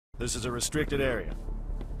This is a restricted area.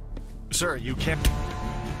 Sir, you can't...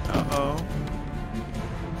 Uh-oh.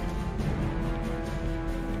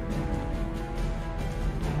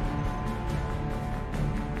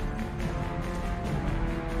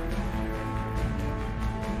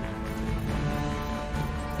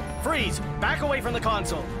 Freeze! Back away from the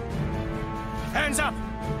console! Hands up!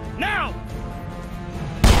 Now!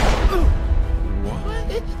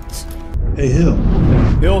 What? Hey, Hill.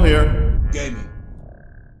 Hill here. Gaming.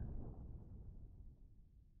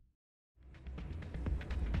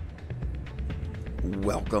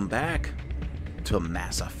 Welcome back to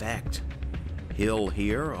Mass Effect. Hill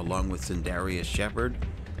here, along with Sindarius Shepard,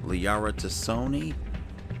 Liara Tassoni,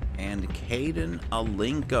 and Caden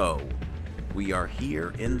Alinko. We are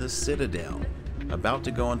here in the Citadel, about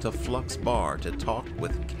to go into Flux Bar to talk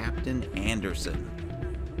with Captain Anderson.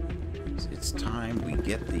 It's time we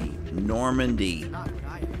get the Normandy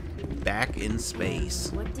back in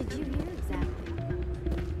space. What did you hear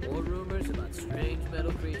exactly? More rumors about strange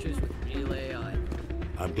metal creatures with real AI.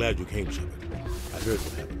 I'm glad you came, Shepard. I heard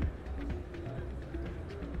what happened.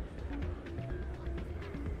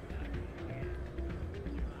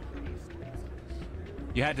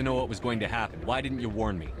 You had to know what was going to happen. Why didn't you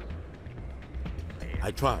warn me?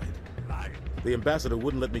 I tried. The ambassador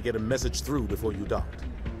wouldn't let me get a message through before you docked.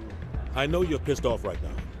 I know you're pissed off right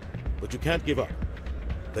now, but you can't give up.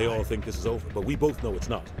 They all think this is over, but we both know it's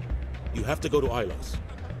not. You have to go to Ilos.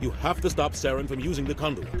 You have to stop Saren from using the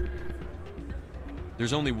conduit.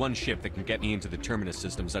 There's only one ship that can get me into the Terminus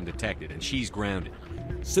systems undetected, and she's grounded.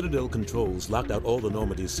 Citadel controls locked out all the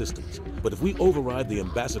Normandy's systems, but if we override the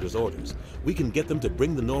ambassador's orders, we can get them to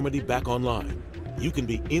bring the Normandy back online. You can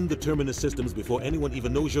be in the Terminus systems before anyone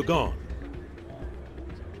even knows you're gone.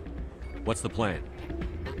 What's the plan?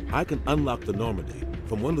 I can unlock the Normandy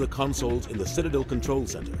from one of the consoles in the Citadel Control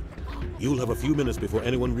Center. You'll have a few minutes before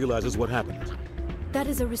anyone realizes what happened. That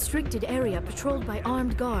is a restricted area patrolled by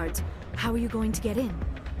armed guards. How are you going to get in?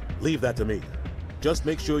 Leave that to me. Just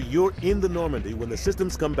make sure you're in the Normandy when the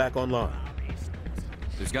systems come back online.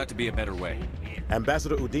 There's got to be a better way.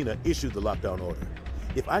 Ambassador Udina issued the lockdown order.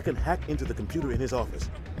 If I can hack into the computer in his office,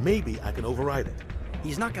 maybe I can override it.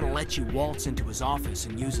 He's not gonna let you waltz into his office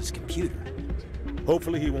and use his computer.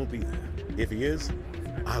 Hopefully he won't be there. If he is,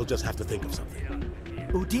 I'll just have to think of something.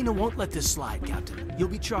 Udina won't let this slide, Captain. You'll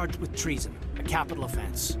be charged with treason, a capital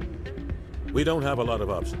offense. We don't have a lot of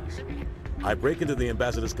options. I break into the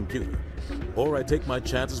ambassador's computer, or I take my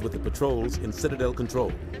chances with the patrols in Citadel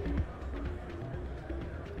Control.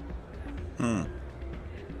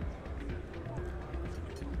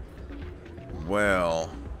 Well,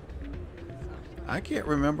 I can't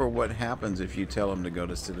remember what happens if you tell him to go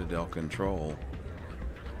to Citadel Control.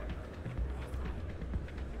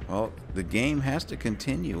 Well, the game has to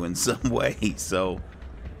continue in some way, so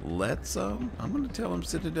let's, I'm going to tell him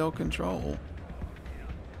Citadel Control.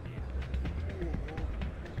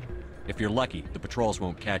 If you're lucky, the patrols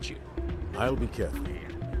won't catch you. I'll be careful.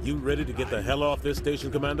 You ready to get the hell off this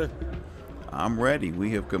station, Commander? I'm ready.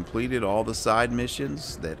 We have completed all the side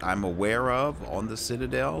missions that I'm aware of on the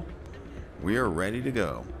Citadel. We are ready to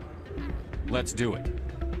go. Let's do it.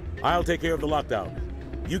 I'll take care of the lockdown.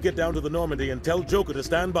 You get down to the Normandy and tell Joker to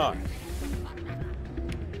stand by.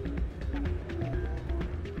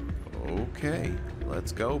 Okay,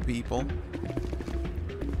 let's go, people.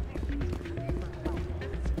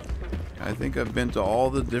 I think I've been to all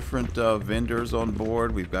the different vendors on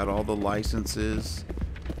board. We've got all the licenses.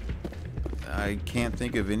 I can't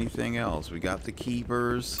think of anything else. We got the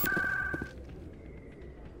keepers.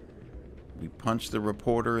 We punched the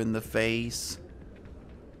reporter in the face.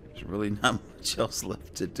 There's really not much else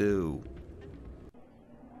left to do.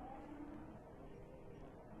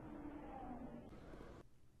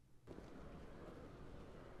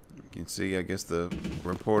 You can see, I guess the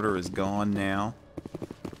reporter is gone now.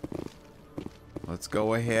 Let's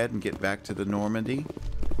go ahead and get back to the Normandy.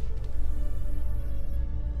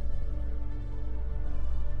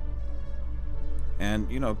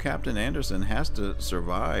 And, you know, Captain Anderson has to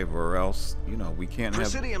survive, or else, you know, we can't have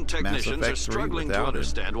Presidium technicians are struggling to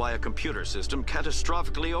understand why a computer system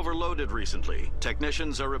catastrophically overloaded recently.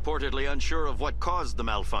 Technicians are reportedly unsure of what caused the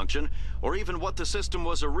malfunction, or even what the system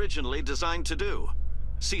was originally designed to do.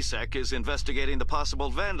 CSEC is investigating the possible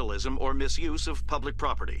vandalism or misuse of public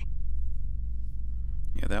property.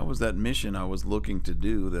 Yeah, that was that mission I was looking to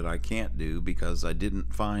do that I can't do because I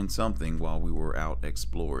didn't find something while we were out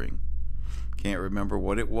exploring. Can't remember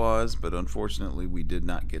what it was, but unfortunately we did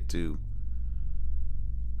not get to,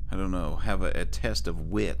 I don't know, have a test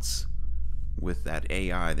of wits with that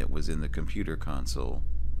AI that was in the computer console.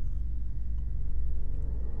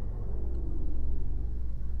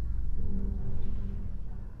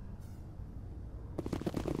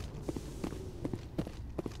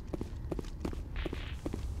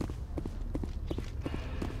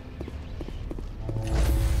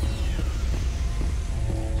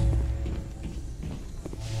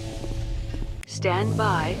 Stand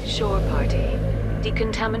by, shore party.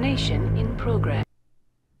 Decontamination in progress.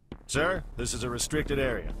 Sir, this is a restricted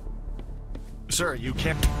area. Sir, you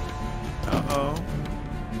can't... Uh-oh.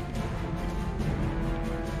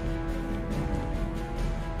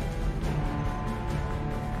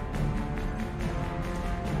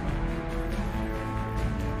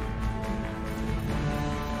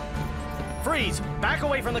 Freeze! Back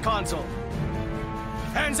away from the console!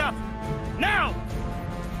 Hands up! Now!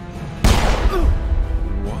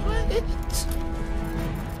 What?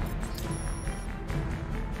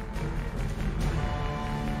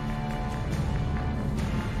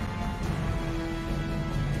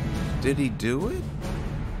 Did he do it?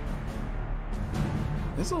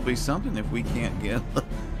 This'll be something if we can't get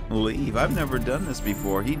leave. I've never done this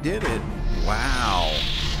before. He did it. Wow.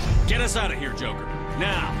 Get us out of here, Joker.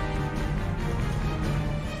 Now!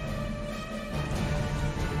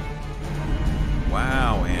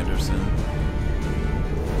 Wow, Anderson.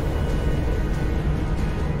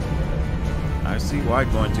 I see why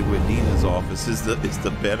going to Adina's office is the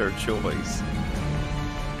better choice.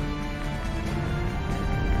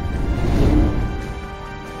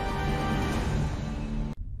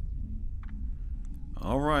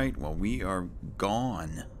 All right, well, we are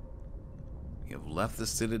gone. We have left the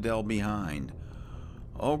Citadel behind.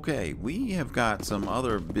 Okay, we have got some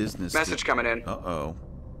other business. Message coming in. Uh-oh.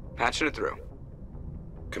 Patching it through.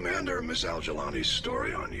 Commander, Miss Al-Jalani's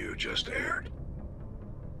story on you just aired.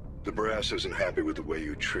 The brass isn't happy with the way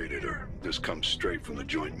you treated her. This comes straight from the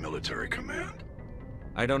Joint Military Command.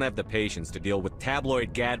 I don't have the patience to deal with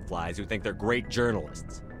tabloid gadflies who think they're great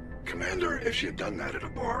journalists. Commander, if she had done that at a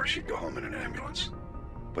bar, she'd go home in an ambulance.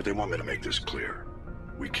 But they want me to make this clear.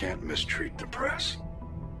 We can't mistreat the press.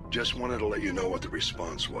 Just wanted to let you know what the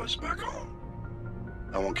response was back home.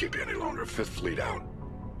 I won't keep you any longer. Fifth Fleet out.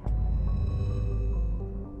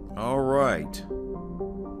 All right.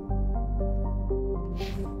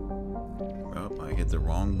 Oh, I hit the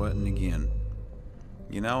wrong button again.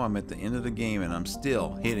 You know, I'm at the end of the game and I'm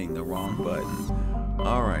still hitting the wrong button.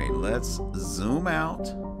 All right, let's zoom out.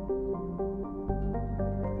 Oh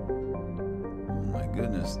my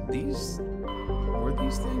goodness, were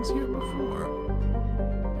these things here before?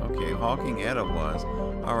 Okay, Hawking Etta was.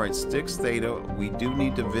 All right, Styx Theta, we do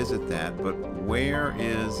need to visit that, but where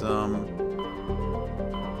is,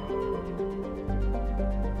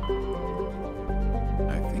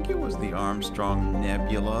 I think it was the Armstrong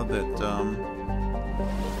Nebula that,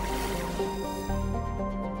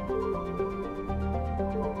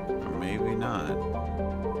 or maybe not.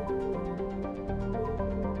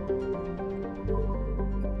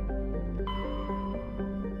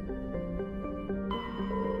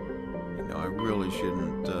 You know, I really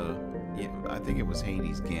shouldn't, yeah, I think it was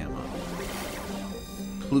Hades Gamma.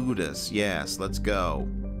 Plutus, yes, let's go.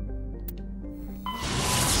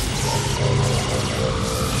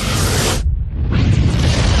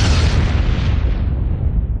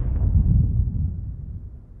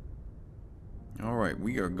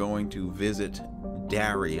 We are going to visit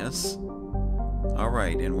Darius. All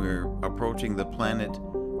right, and we're approaching the planet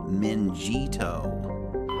Mingito.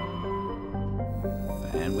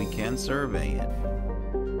 And we can survey it.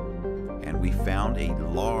 And we found a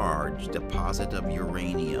large deposit of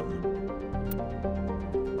uranium.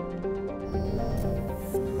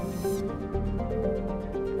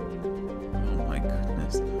 Oh my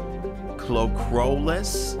goodness.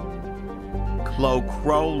 Clocrolus?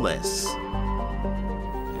 Clocrolus.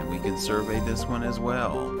 We can survey this one as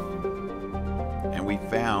well. And we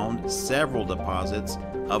found several deposits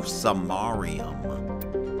of samarium.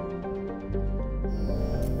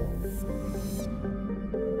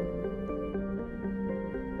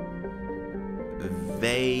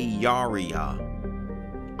 Vayaria.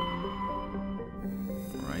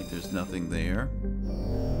 Alright, there's nothing there.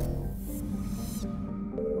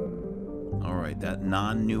 Alright, that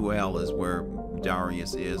non-Nuel is where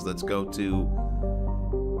Darius is. Let's go to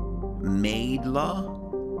Maidla.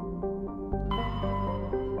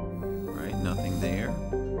 Right, nothing there.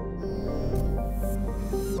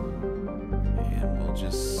 And we'll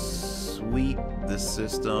just sweep the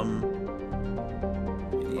system.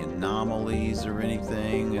 Any anomalies or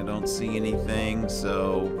anything? I don't see anything,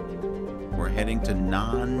 so we're heading to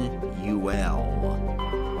non-UL.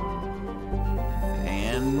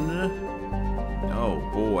 And oh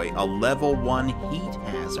boy, a level 1 heat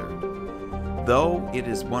hazard. Though it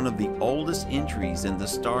is one of the oldest entries in the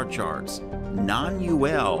star charts,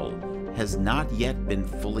 non-UL has not yet been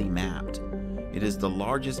fully mapped. It is the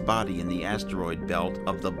largest body in the asteroid belt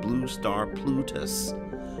of the blue star Plutus.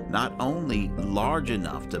 Not only large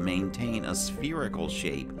enough to maintain a spherical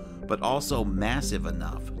shape, but also massive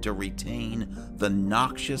enough to retain the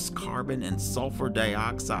noxious carbon and sulfur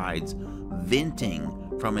dioxides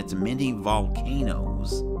venting from its many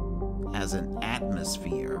volcanoes as an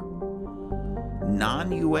atmosphere.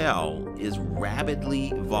 Non-UL is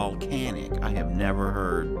rabidly volcanic. I have never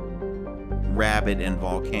heard rabid and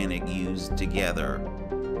volcanic used together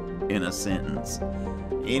in a sentence.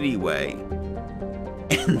 Anyway,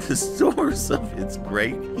 and the source of its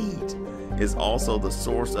great heat is also the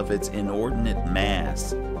source of its inordinate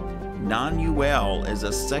mass. Non-UL is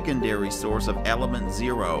a secondary source of element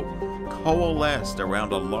 0, coalesced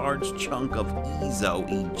around a large chunk of EZO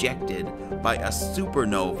ejected by a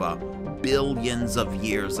supernova billions of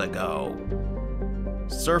years ago.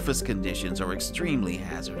 Surface conditions are extremely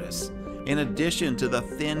hazardous. In addition to the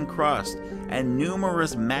thin crust and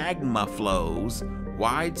numerous magma flows,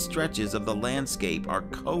 wide stretches of the landscape are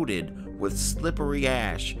coated with slippery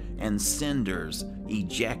ash and cinders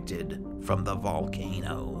ejected from the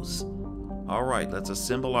volcanoes. All right, let's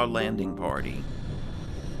assemble our landing party.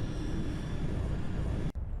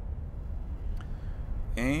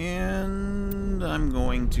 And I'm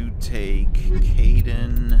going to take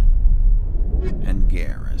Caden and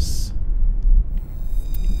Garrus.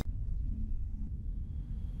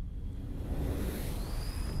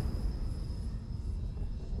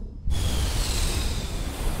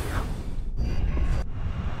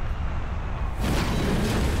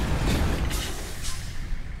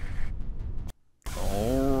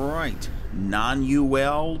 Alright,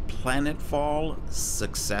 non-UL planetfall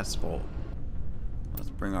successful. Let's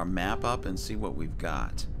bring our map up and see what we've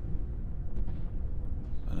got.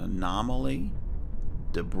 An anomaly,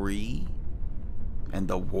 debris, and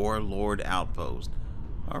the Warlord outpost.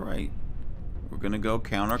 Alright, we're gonna go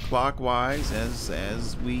counterclockwise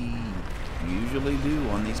as we usually do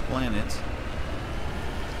on these planets.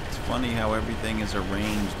 It's funny how everything is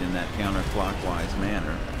arranged in that counterclockwise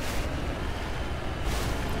manner.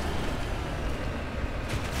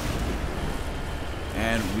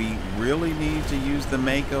 And we really need to use the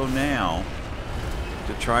Mako now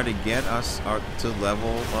to try to get us to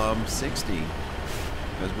level 60.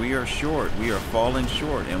 Because we are short. We are falling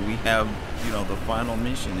short. And we have, you know, the final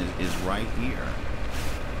mission is right here.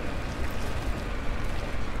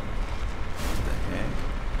 What the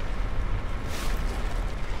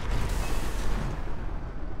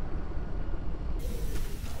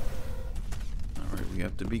heck? Alright, we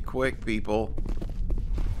have to be quick, people.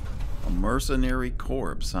 A mercenary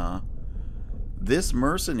corpse, huh? This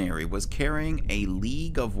mercenary was carrying a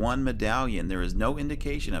League of One medallion. There is no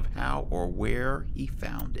indication of how or where he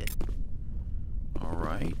found it.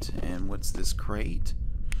 Alright, and what's this crate?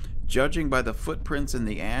 Judging by the footprints in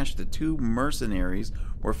the ash, the two mercenaries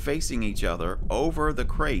were facing each other over the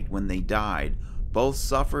crate when they died. Both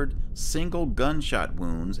suffered single gunshot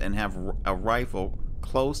wounds and have a rifle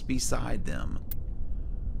close beside them.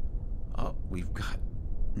 Oh, we've got...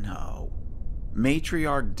 No.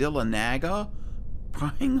 Matriarch Dillanaga?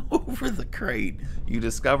 Prying over the crate, you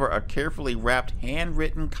discover a carefully wrapped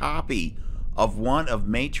handwritten copy of one of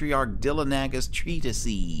Matriarch Dillanaga's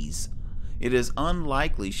treatises. It is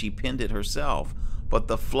unlikely she penned it herself, but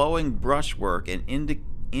the flowing brushwork and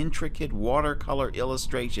intricate watercolor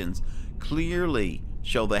illustrations clearly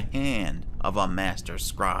show the hand of a master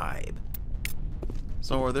scribe.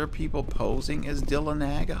 So are there people posing as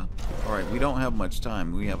Dillanaga? Alright, we don't have much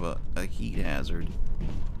time. We have a heat hazard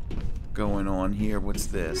going on here. What's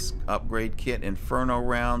this? Upgrade kit, Inferno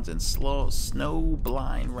rounds, and snow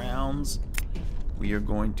blind rounds. We are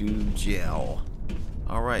going to gel.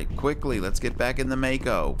 Alright, quickly, let's get back in the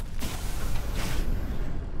Mako.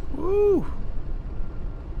 Woo!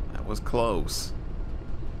 That was close.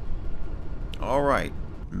 Alright,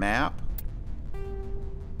 map.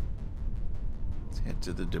 Head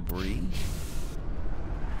to the debris.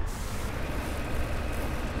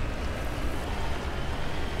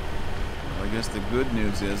 Well, I guess the good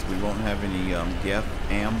news is we won't have any Geth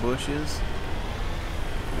ambushes.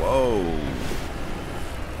 Whoa.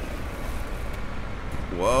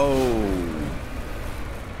 Whoa.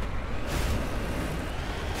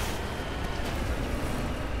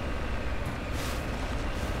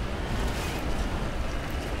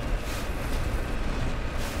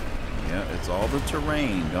 It's all the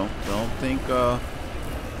terrain. Don't think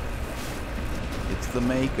it's the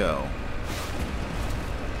Mako.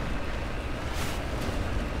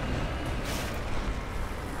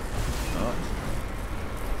 Oh.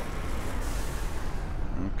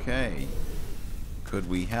 Okay. Could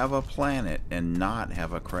we have a planet and not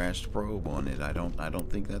have a crashed probe on it? I don't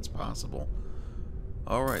think that's possible.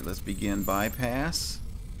 All right, let's begin bypass.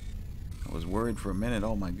 I was worried for a minute.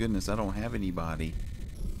 Oh my goodness, I don't have anybody.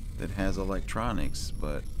 that has electronics,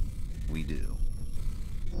 but we do.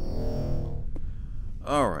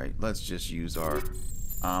 Alright, let's just use our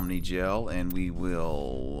Omni-Gel, and we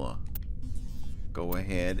will go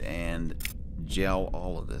ahead and gel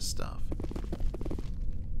all of this stuff.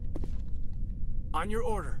 On your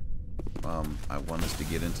order. I want us to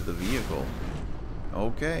get into the vehicle.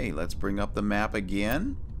 Okay, let's bring up the map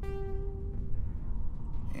again.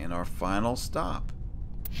 And our final stop.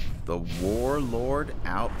 The Warlord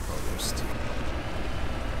Outpost.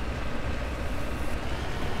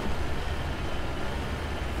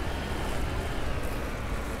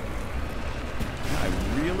 I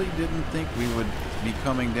really didn't think we would be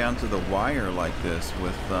coming down to the wire like this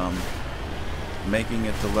with making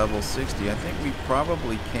it to level 60. I think we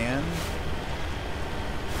probably can.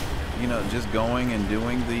 You know, just going and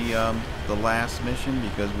doing the last mission,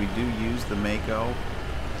 because we do use the Mako.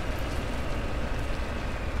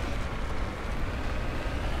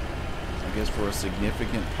 I guess for a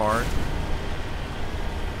significant part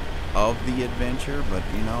of the adventure, but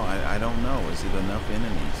you know, I don't know. Is it enough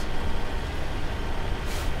enemies?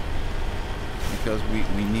 Because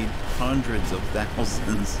we need hundreds of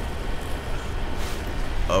thousands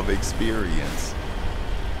of experience.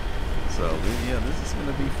 So yeah, this is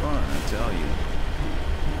gonna be fun, I tell you.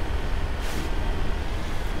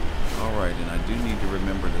 Alright, and I do need to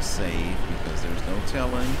remember to save, because there's no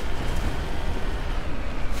telling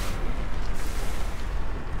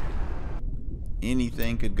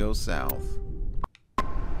anything could go south.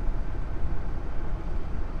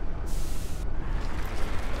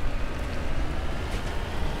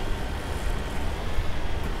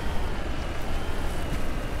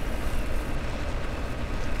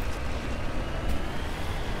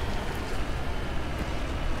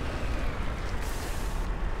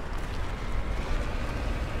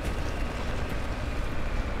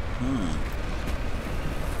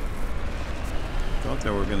 Thought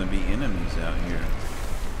there were going to be enemies out here,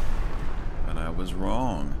 but I was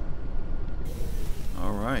wrong.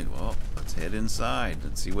 Alright, well, let's head inside.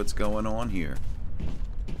 Let's see what's going on here.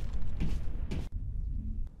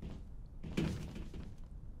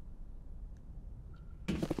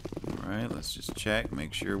 Alright, let's just check,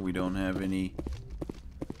 make sure we don't have any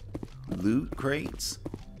loot crates.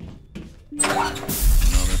 No,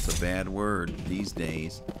 that's a bad word these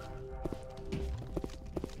days.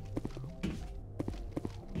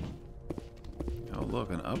 Oh,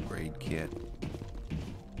 look, an upgrade kit.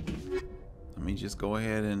 Let me just go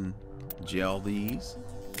ahead and gel these.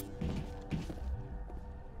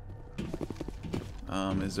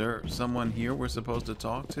 Is there someone here we're supposed to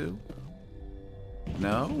talk to?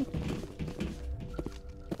 No?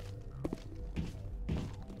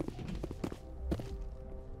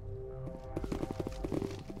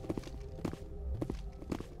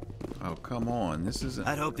 Oh, come on. This isn't...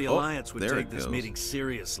 I'd hope the Alliance would take this meeting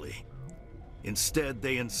seriously. Instead,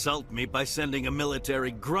 they insult me by sending a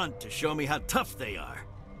military grunt to show me how tough they are.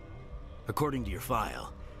 According to your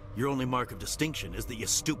file, your only mark of distinction is that you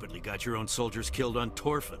stupidly got your own soldiers killed on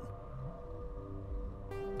Torfin.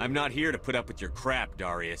 I'm not here to put up with your crap,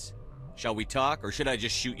 Darius. Shall we talk, or should I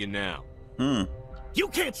just shoot you now? You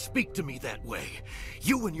can't speak to me that way.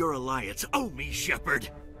 You and your Alliance owe me, Shepard.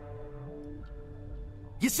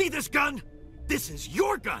 You see this gun? This is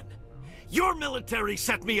your gun. Your military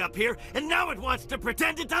set me up here, and now it wants to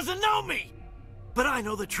pretend it doesn't know me. But I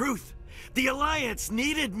know the truth. The Alliance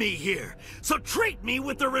needed me here, so treat me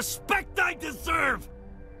with the respect I deserve.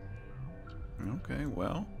 Okay,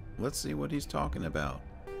 well, let's see what he's talking about.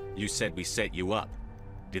 You said we set you up.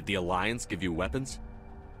 Did the Alliance give you weapons?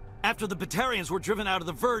 After the Batarians were driven out of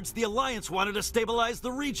the Verge, the Alliance wanted to stabilize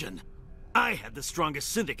the region. I had the strongest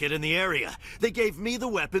syndicate in the area. They gave me the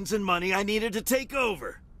weapons and money I needed to take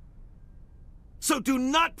over. So do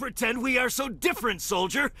not pretend we are so different,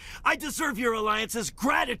 soldier. I deserve your Alliance's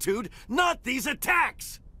gratitude, not these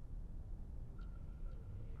attacks.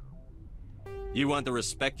 You want the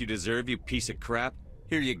respect you deserve, you piece of crap?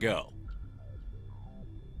 Here you go.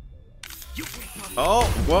 Oh,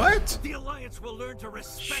 what? The Alliance will learn to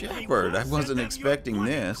respect Shepard, I wasn't expecting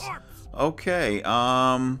this. Okay,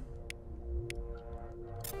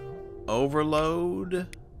 Overload.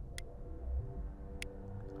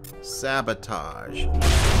 Sabotage.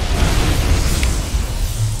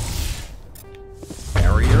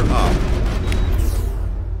 Barrier up.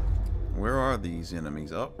 Where are these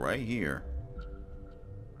enemies? Oh, right here.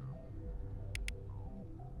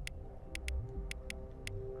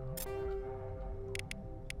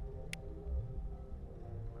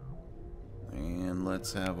 And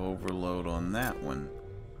let's have overload on that one.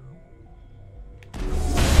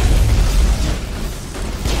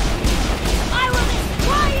 I will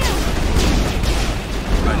destroy you!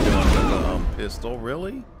 am I doing with the pistol?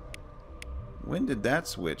 Really? When did that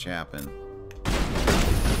switch happen?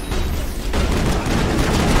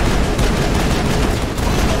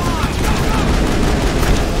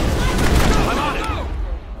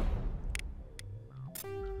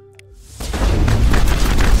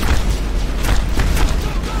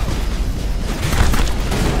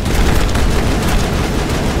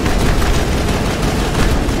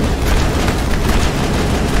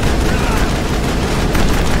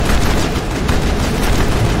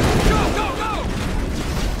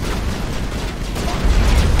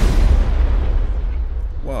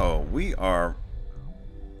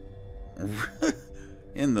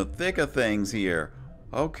 In the thick of things here.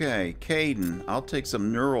 Okay, Caden, I'll take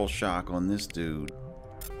some neural shock on this dude.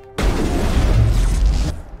 Thanks,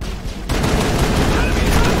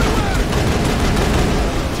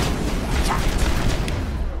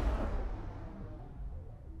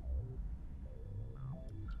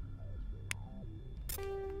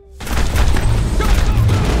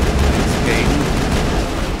 Caden.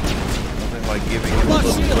 Nothing like giving him a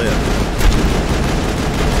little lift.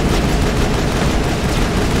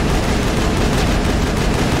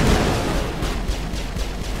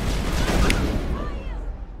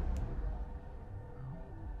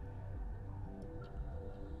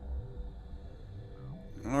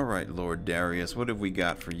 Alright, Lord Darius, what have we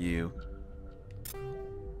got for you?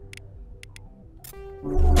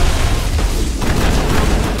 Did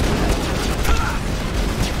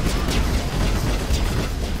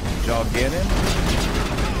y'all get him?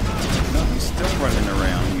 No, he's still running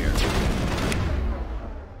around here.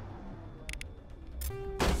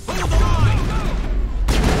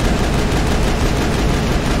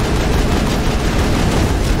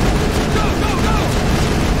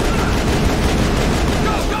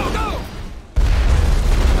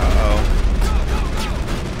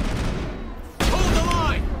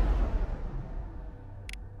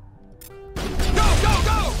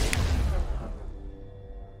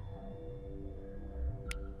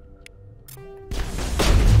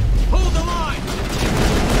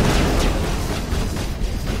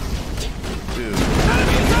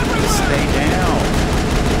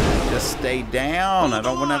 Stay down. I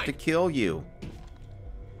don't want to have to kill you.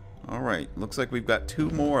 Alright, looks like we've got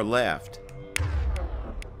 2 more left.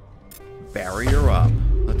 Barrier up.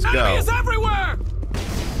 Let's go. Enemies everywhere!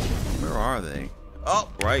 Where are they?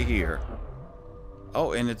 Oh, right here.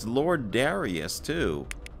 Oh, and it's Lord Darius, too.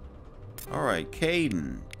 Alright,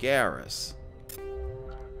 Caden, Garrus.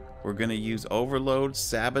 We're going to use Overload,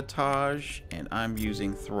 Sabotage, and I'm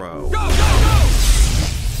using Throw. Go, go, go!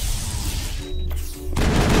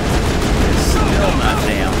 Still not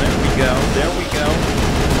down. There we go. There we go.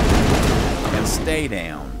 And stay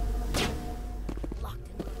down.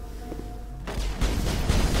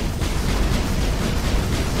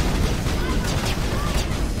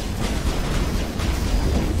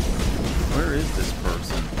 Where is this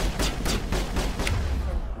person?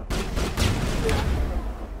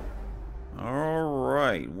 All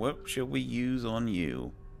right. What shall we use on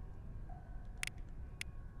you?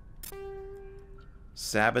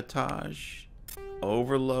 Sabotage.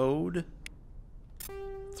 Overload.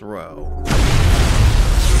 Throw.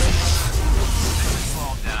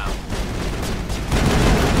 Fall down.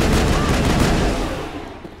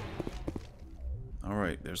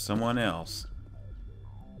 Alright, there's someone else.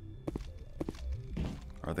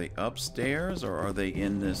 Are they upstairs or are they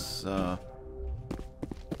in this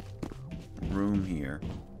room here?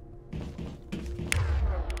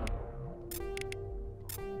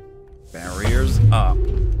 Barriers up.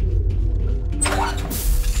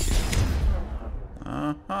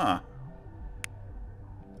 Uh-huh.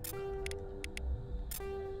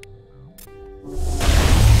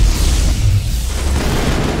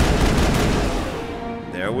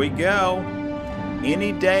 There we go.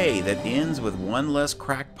 Any day that ends with one less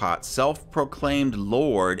crackpot, self-proclaimed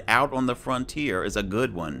lord out on the frontier is a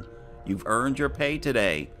good one. You've earned your pay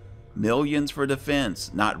today. Millions for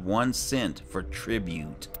defense, not 1 cent for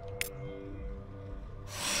tribute.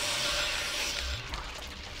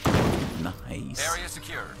 Nice. Area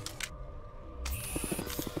secure.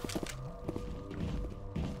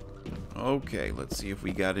 Okay, let's see if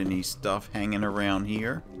we got any stuff hanging around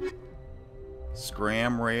here.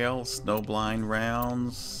 Scram rail, snowblind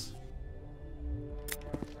rounds.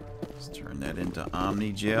 Let's turn that into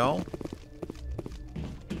Omni Gel.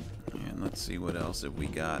 And let's see what else have we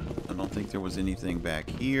got. I don't think there was anything back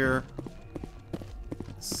here.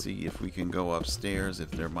 Let's see if we can go upstairs,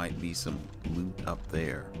 if there might be some loot up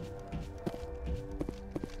there.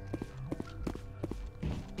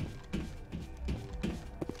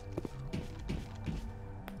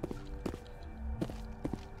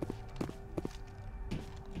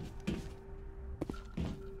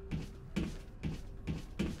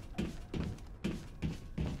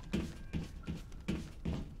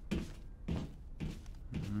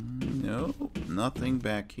 nothing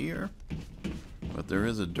back here. But there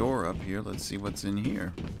is a door up here. Let's see what's in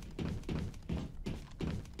here.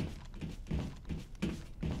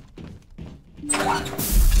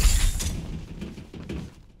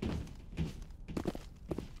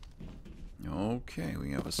 Okay,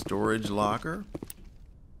 we have a storage locker.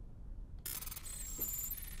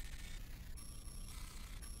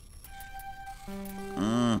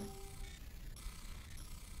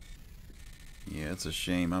 Yeah, it's a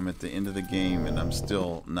shame. I'm at the end of the game and I'm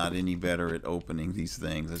still not any better at opening these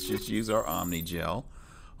things. Let's just use our Omni Gel.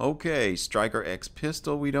 Okay, Striker X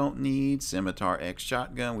pistol we don't need. Scimitar X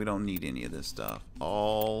shotgun, we don't need any of this stuff.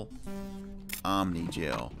 All Omni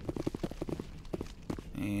Gel.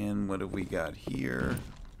 And what have we got here?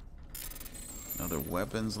 Another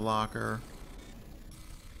weapons locker.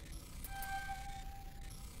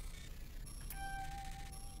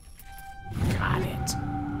 Got it.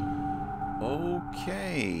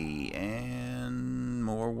 Okay, and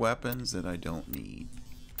more weapons that I don't need.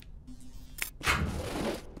 Okay,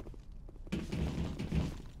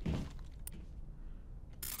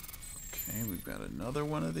 we've got another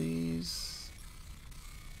one of these.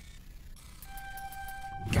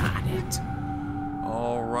 Got it.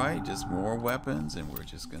 Alright, just more weapons, and we're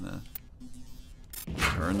just gonna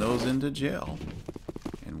turn those into gel.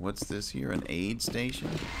 And what's this here? An aid station?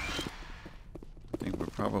 I think we're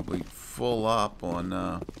probably full up on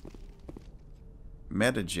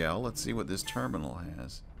Metagel. Let's see what this terminal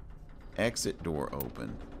has. Exit door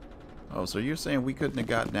open. Oh, so you're saying we couldn't have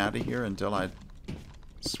gotten out of here until I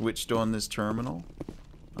switched on this terminal?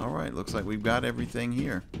 Alright, looks like we've got everything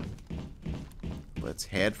here. Let's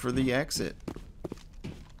head for the exit.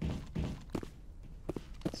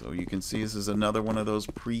 So you can see this is another one of those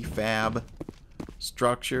prefab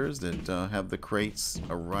structures that have the crates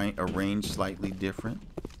arranged slightly different.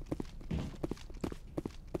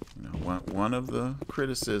 You know, one of the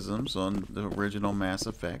criticisms on the original Mass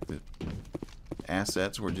Effect that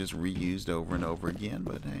assets were just reused over and over again,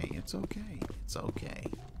 but hey, it's okay. It's okay.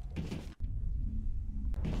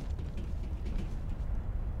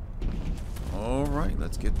 Alright,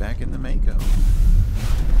 let's get back in the Mako.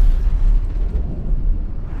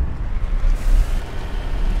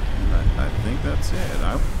 I think that's it.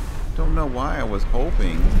 I don't know why I was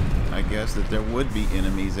hoping, I guess, that there would be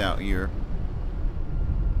enemies out here.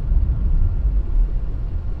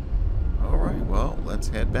 Alright, well, let's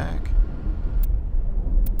head back.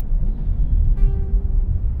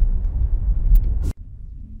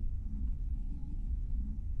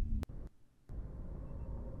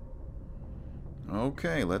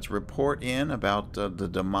 Okay, let's report in about the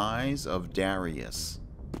demise of Darius.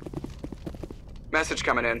 Message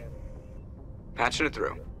coming in. Patching it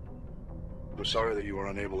through. I'm sorry that you were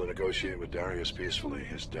unable to negotiate with Darius peacefully.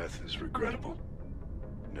 His death is regrettable.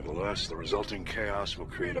 Nevertheless, the resulting chaos will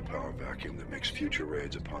create a power vacuum that makes future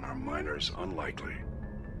raids upon our miners unlikely.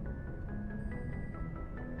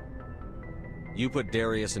 You put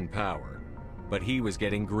Darius in power, but he was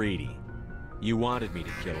getting greedy. You wanted me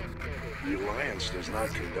to kill him. The Alliance does not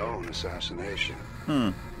condone assassination.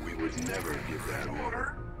 We would never give that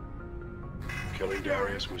order. Killing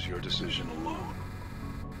Darius was your decision alone.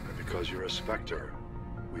 And because you're a Spectre,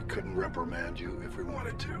 we couldn't reprimand you if we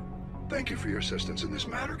wanted to. Thank you for your assistance in this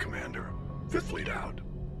matter, Commander. Fifth Fleet out.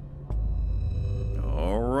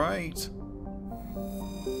 Alright.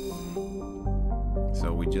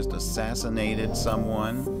 So we just assassinated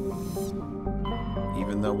someone,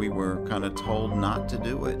 even though we were kind of told not to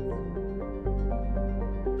do it.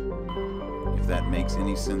 If that makes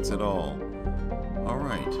any sense at all.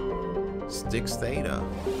 Alright. Styx Theta.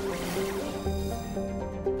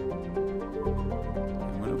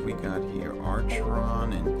 And what have we got here?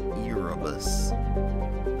 Archeron and Erebus.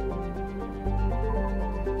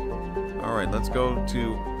 Alright, let's go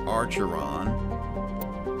to Archeron.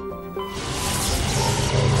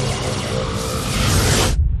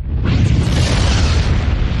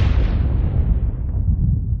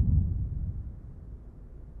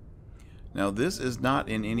 Now, this is not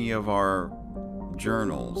in any of our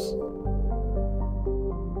journals,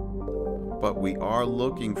 but we are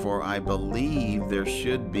looking for, I believe there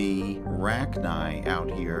should be Rachni out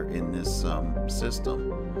here in this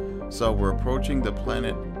system. So we're approaching the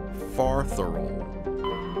planet Fartherol.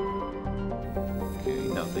 Okay,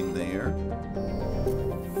 nothing there.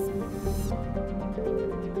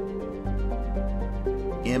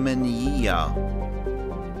 Imania.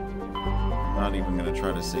 Not even going to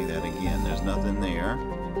try to say that again. There's nothing there.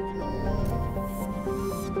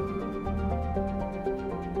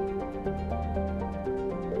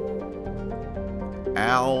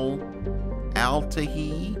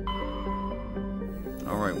 Altahi.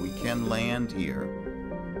 Alright, we can land here.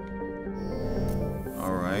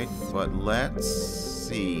 Alright, but let's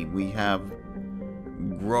see. We have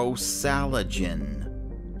Grossalogen.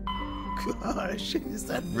 Gosh, is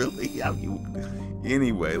that really how you...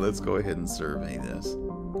 Anyway, let's go ahead and survey this.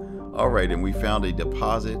 Alright, and we found a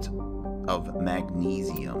deposit of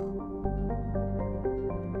magnesium.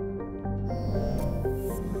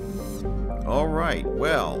 Alright,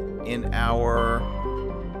 well, in our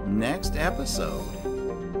next episode,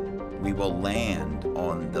 we will land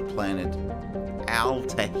on the planet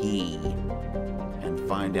Altahi and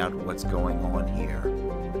find out what's going on here.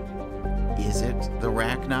 Is it the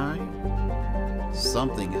Rachni?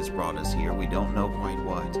 Something has brought us here. We don't know quite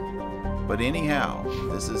what. But anyhow,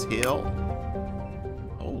 this is Hill.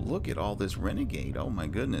 Oh, look at all this Renegade. Oh my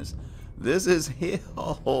goodness. This is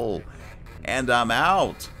Hill. And I'm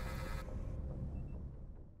out.